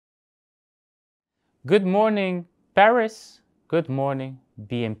Good morning, Paris. Good morning,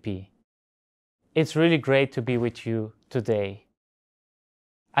 BNP. It's really great to be with you today.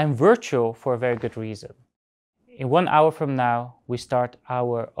 I'm virtual for a very good reason. In 1 hour from now, we start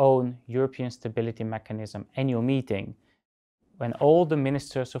our own European Stability Mechanism annual meeting when all the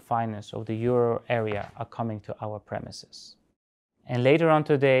ministers of finance of the Euro area are coming to our premises. And later on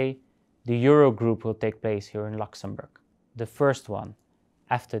today, the Euro group will take place here in Luxembourg, the first one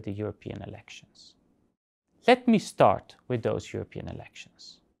after the European elections. Let me start with those European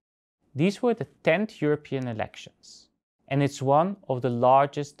elections. These were the 10th European elections, and it's one of the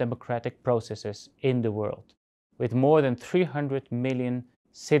largest democratic processes in the world, with more than 300 million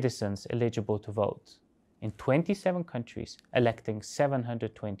citizens eligible to vote, in 27 countries electing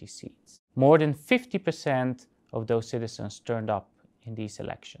 720 seats. More than 50% of those citizens turned up in these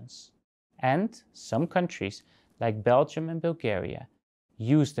elections. And some countries, like Belgium and Bulgaria,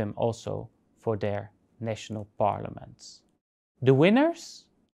 used them also for their national parliaments. The winners?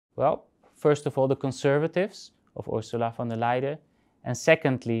 Well, first of all, the conservatives of Ursula von der Leyen, and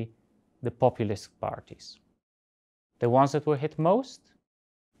secondly, the populist parties. The ones that were hit most?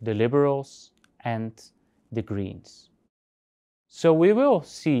 The liberals and the Greens. So we will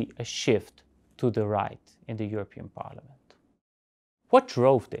see a shift to the right in the European Parliament. What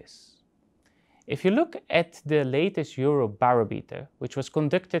drove this? If you look at the latest Eurobarometer, which was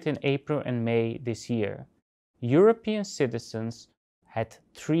conducted in April and May this year, European citizens had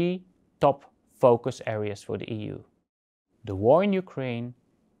 3 top focus areas for the EU: the war in Ukraine,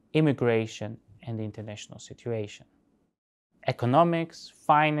 immigration, and the international situation. Economics,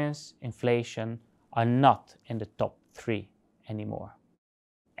 finance, inflation are not in the top 3 anymore.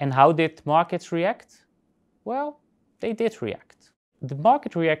 And how did markets react? Well, they did react. The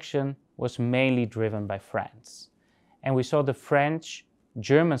market reaction was mainly driven by France, and we saw the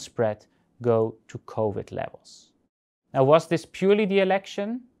French-German spread go to COVID levels. Now, was this purely the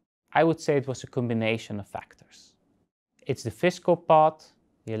election? I would say it was a combination of factors. It's the fiscal part,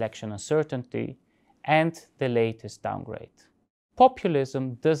 the election uncertainty, and the latest downgrade.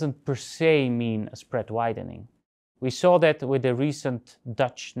 Populism doesn't per se mean a spread widening. We saw that with the recent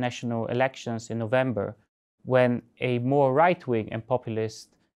Dutch national elections in November, when a more right-wing and populist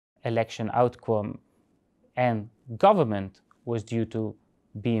election outcome and government was due to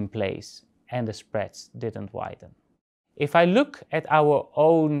be in place and the spreads didn't widen. If I look at our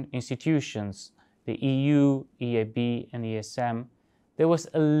own institutions, the EU, EIB and ESM, there was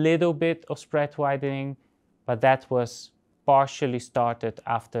a little bit of spread widening, but that was partially started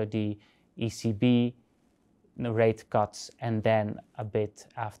after the ECB rate cuts and then a bit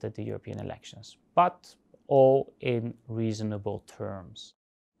after the European elections, but all in reasonable terms.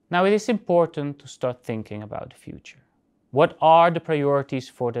 Now, it is important to start thinking about the future. What are the priorities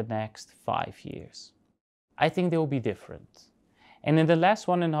for the next 5 years? I think they will be different. And in the last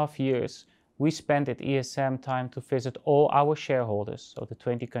 1.5 years, we spent at ESM time to visit all our shareholders, so the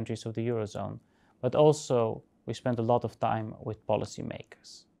 20 countries of the Eurozone, but also we spent a lot of time with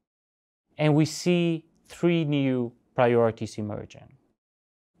policymakers. And we see 3 new priorities emerging.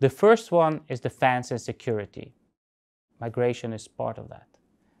 The first one is defense and security. Migration is part of that.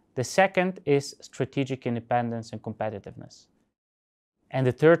 The second is strategic independence and competitiveness. And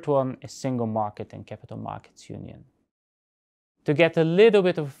the third one is single market and capital markets union. To get a little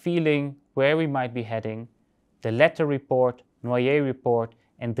bit of a feeling where we might be heading, the Letter report, Noyer report,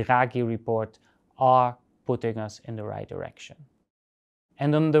 and Draghi report are putting us in the right direction.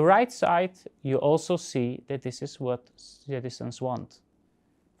 And on the right side, you also see that this is what citizens want.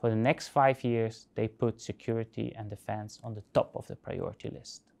 For the next 5 years, they put security and defense on the top of the priority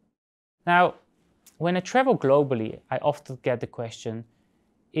list. Now, when I travel globally, I often get the question,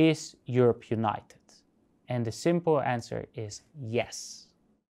 is Europe united? And the simple answer is yes.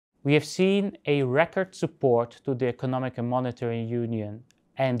 We have seen a record support to the Economic and Monetary Union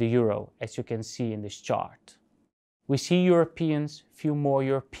and the Euro, as you can see in this chart. We see Europeans feel more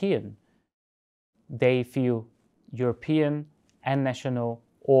European. They feel European and national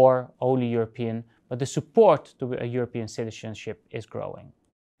or only European, but the support to a European citizenship is growing.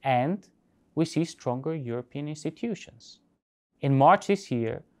 And we see stronger European institutions. In March this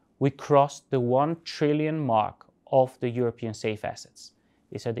year, we crossed the 1 trillion mark of the European safe assets.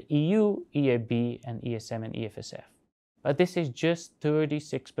 These are the EU, EIB, and ESM and EFSF. But this is just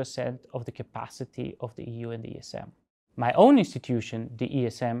 36% of the capacity of the EU and the ESM. My own institution, the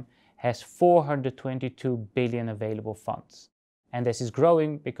ESM, has 422 billion available funds. And this is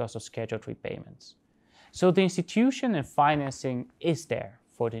growing because of scheduled repayments. So the institution and financing is there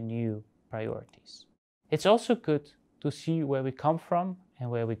for the new priorities. It's also good to see where we come from and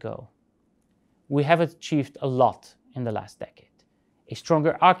where we go. We have achieved a lot in the last decade. A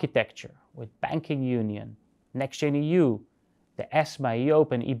stronger architecture with banking union, next-gen EU, the ESMA,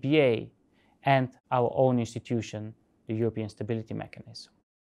 EIOPA and EBA, and our own institution, the European Stability Mechanism.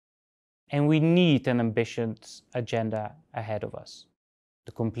 And we need an ambitious agenda ahead of us.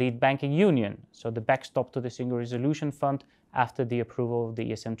 The complete banking union, so the backstop to the Single Resolution Fund after the approval of the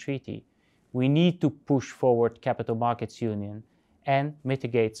ESM Treaty. We need to push forward capital markets union and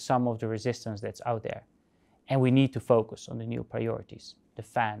mitigate some of the resistance that's out there. And we need to focus on the new priorities,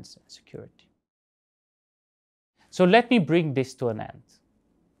 defense and security. So let me bring this to an end.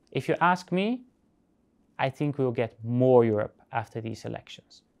 If you ask me, I think we'll get more Europe after these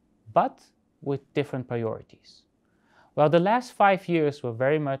elections, but with different priorities. While the last 5 years were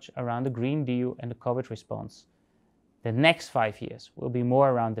very much around the Green Deal and the COVID response, the next 5 years will be more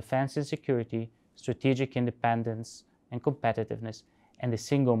around defense and security, strategic independence and competitiveness, and the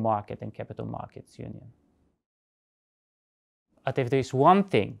single market and capital markets union. But if there's one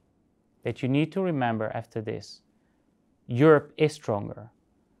thing that you need to remember after this, Europe is stronger.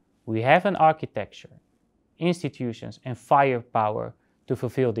 We have an architecture, institutions, and firepower to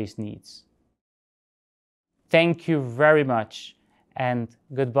fulfill these needs. Thank you very much, and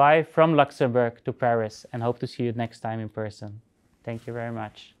goodbye from Luxembourg to Paris, and hope to see you next time in person. Thank you very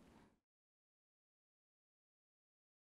much.